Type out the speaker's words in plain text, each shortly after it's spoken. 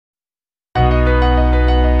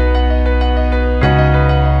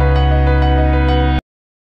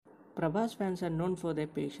Prabhas fans are known for their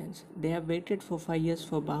patience. They have waited for 5 years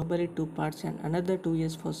for Bahubali 2 parts and another 2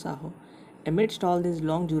 years for Saho. Amidst all these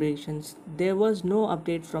long durations, there was no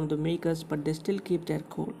update from the makers, but they still keep their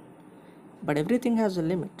cool. But everything has a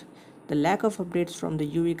limit. The lack of updates from the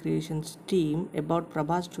UV Creations team about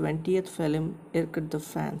Prabhas' 20th film irked the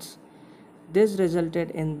fans. This resulted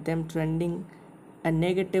in them trending a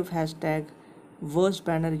negative hashtag worst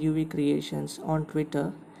banner UV creations on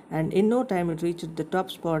Twitter, and in no time it reached the top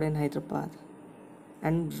spot in Hyderabad.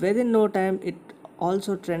 And within no time it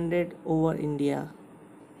also trended over India.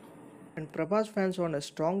 And Prabhas fans on a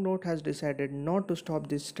strong note has decided not to stop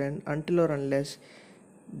this trend until or unless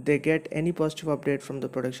they get any positive update from the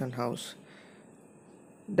production house.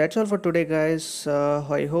 That's all for today, guys.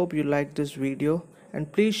 I hope you liked this video,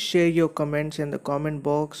 and please share your comments in the comment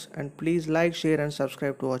box, and please like, share and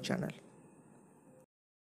subscribe to our channel.